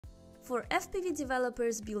For FPV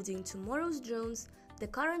developers building tomorrow's drones, the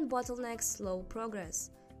current bottlenecks slow progress.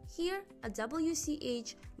 Here, at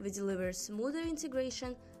WCH, we deliver smoother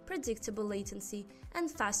integration, predictable latency,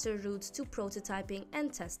 and faster routes to prototyping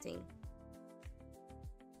and testing.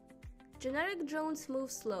 Generic drones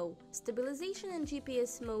move slow, stabilization and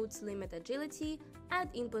GPS modes limit agility, add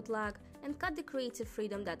input lag, and cut the creative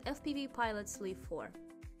freedom that FPV pilots live for.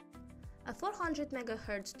 A 400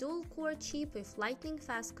 MHz dual-core chip with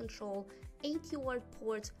lightning-fast control, 8 UART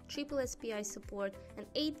ports, triple SPI support, and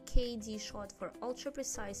 8K D-Shot for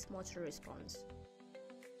ultra-precise motor response.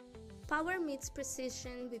 Power meets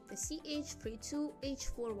precision with the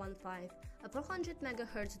CH32H415. A 400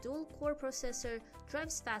 MHz dual-core processor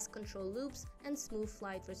drives fast control loops and smooth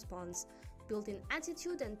flight response. Built-in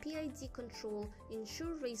attitude and PID control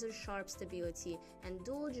ensure razor-sharp stability, and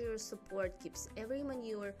dual gyro support keeps every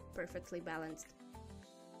maneuver perfectly balanced.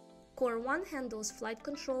 Core 1 handles flight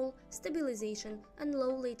control, stabilization, and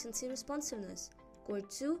low-latency responsiveness. Core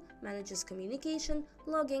 2 manages communication,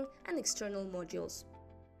 logging, and external modules.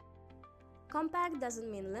 Compact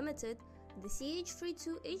doesn't mean limited. The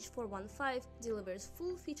CH32H415 delivers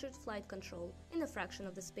full-featured flight control in a fraction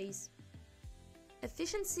of the space.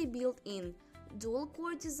 Efficiency built-in.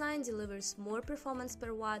 Dual-core design delivers more performance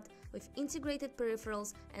per watt with integrated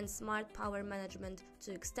peripherals and smart power management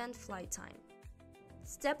to extend flight time.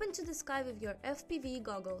 Step into the sky with your FPV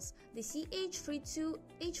goggles. The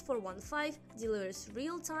CH32H415 delivers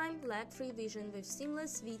real-time, lag-free vision with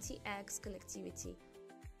seamless VTX connectivity.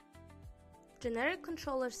 Generic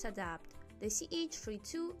controllers adapt. The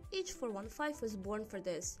CH32H415 was born for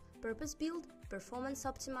this. Purpose-built,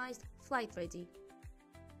 performance-optimized, flight-ready.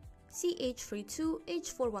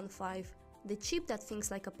 CH32H415, the chip that thinks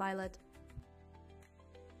like a pilot.